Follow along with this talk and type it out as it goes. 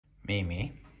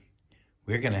Mimi,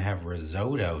 we're gonna have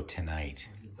risotto tonight.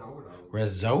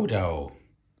 Risotto.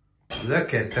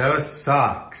 Look at those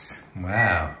socks.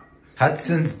 Wow.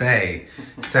 Hudson's Bay.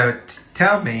 So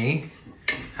tell me,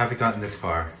 how have you gotten this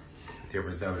far with your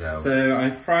risotto? So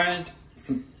I fried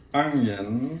an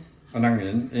onion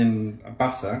in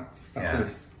butter. That's sort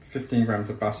of 15 grams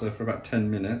of butter for about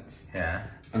 10 minutes. Yeah.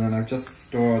 And then I've just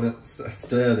stirred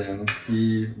in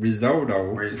the risotto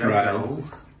rice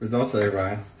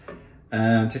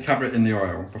to cover it in the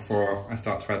oil before I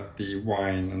start to add the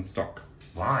wine and stock.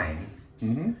 Wine?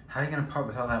 Mm-hmm. How are you going to part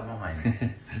with all that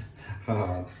wine?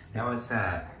 Hard. Now what's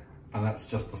that? And that's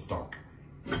just the stock.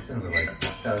 It doesn't look like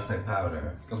stock, that looks like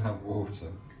powder. It's going to have water.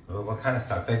 Oh, what kind of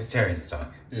stock? Vegetarian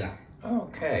stock? Yeah.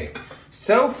 Okay.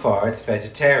 So far it's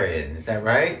vegetarian, is that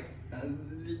right?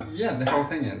 Yeah, the whole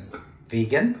thing is.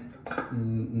 Vegan?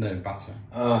 No, butter.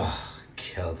 Oh,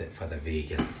 killed it for the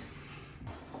vegans.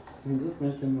 I'm just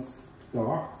making the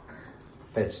stock.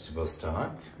 Vegetable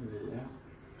stock? Yeah.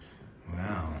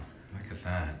 Wow, look at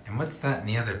that. And what's that in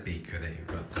the other beaker that you've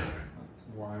got there?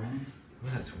 That's wine. Oh,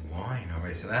 that's wine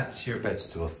already. So that's your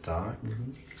vegetable stock.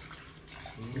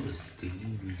 Mm-hmm. Ooh,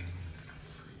 steamy.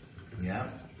 Yeah.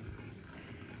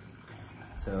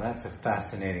 So that's a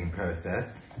fascinating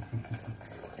process.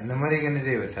 And then what are you going to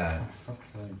do with that?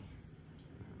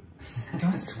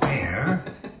 Don't swear.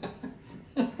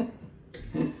 So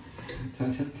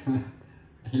I'm just gonna...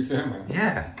 Are you filming?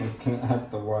 Yeah. I'm just gonna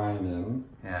add the wine in.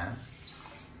 Yeah.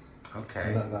 Okay.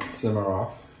 And let that simmer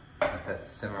off. Let that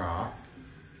simmer off.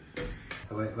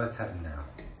 So what's happening now?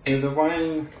 So the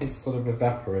wine has sort of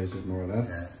evaporated more or less.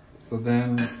 Yeah. So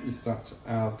then you start to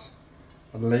add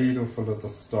a ladleful of the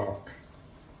stock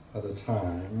at a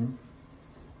time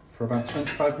for about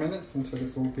 25 minutes until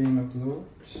it's all been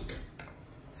absorbed.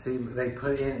 So they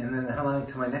put it in, and then how long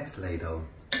till my next ladle?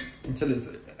 Until it's,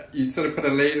 you sort of put a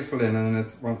ladleful in, and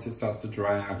then once it starts to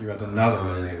dry out, you add another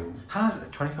ladle. How's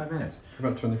it? 25 minutes? For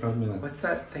about 25 minutes. What's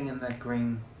that thing in that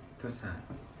green? What's that?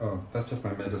 Oh, that's just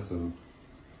my medicine.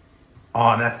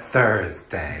 On a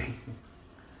Thursday.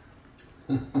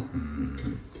 Alright,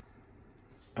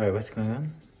 what's going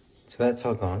on? So that's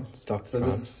all gone. Stock's gone.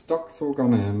 The stock's all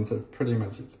gone in, so it's pretty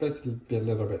much, it's supposed to be a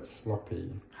little bit sloppy.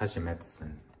 How's your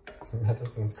medicine? So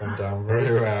medicine's gone down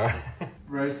very well.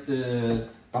 Roasted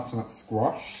butternut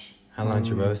squash. How long did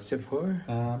you roast it for?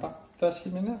 About 30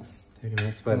 minutes. 30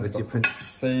 minutes. What would you put?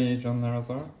 Sage on there as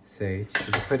well. Sage.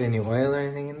 Did you put any oil or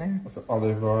anything in there? That's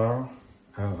olive oil.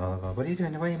 Oh, olive oil. What are you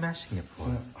doing? What are you mashing it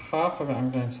for? Half of it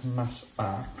I'm going to mash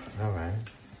up. Alright.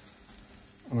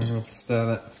 And I'm going to stir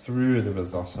that through the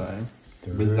risotto.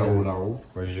 Risotto.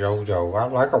 Risotto. I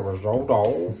like a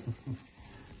risotto.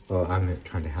 Well, I'm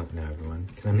trying to help now, everyone.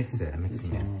 Can I mix it? I'm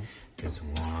mixing it. There's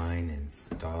wine and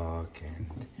stock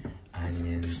and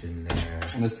onions in there.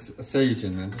 And there's sage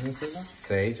in there, did I say that?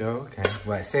 Sage, oh, okay.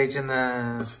 What, sage in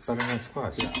the butternut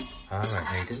squash? Yeah. All right,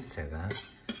 no, you didn't say that.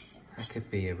 That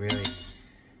could be a really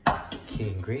key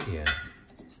ingredient.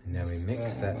 And then we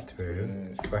mix that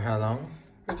through. For how long?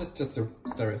 Just to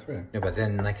stir it through. No, but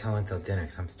then like how long till dinner?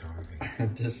 Because I'm starving.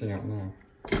 I'm dishing up now.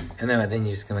 And then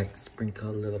you're just gonna like sprinkle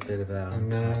a little bit of that.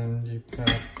 And then you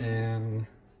put in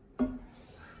a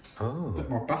bit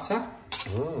more butter.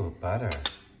 Oh, butter.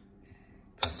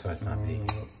 That's why it's not vegan.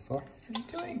 What are you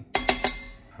doing?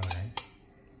 Alright.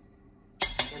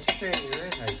 What you doing?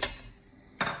 You're like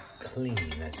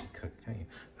clean as you cook, don't you?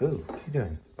 Ooh, what are you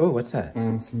doing? Oh, what's that?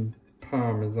 And some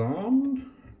parmesan.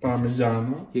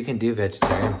 Parmigiano. You can do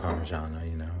vegetarian parmigiano,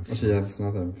 you know. Actually, yeah, that's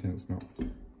another thing that's not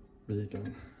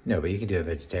vegan. No, but you can do a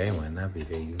vegetarian one. That'd be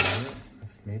vegan, wouldn't it?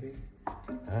 Maybe? I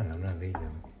don't know, I'm not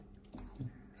vegan.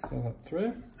 Stir that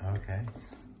through. Okay.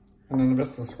 And then the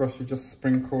rest of the squash you just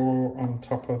sprinkle on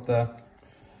top of the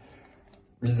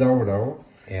risotto.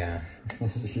 Yeah.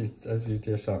 as you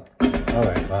dish up.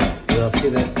 Alright, well,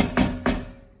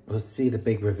 we'll see the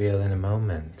big reveal in a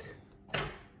moment.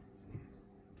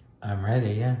 I'm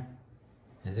ready, yeah.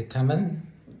 Is it coming?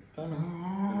 It's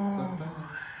coming.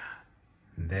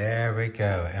 There we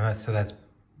go. And so that's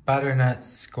butternut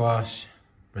squash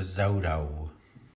risotto.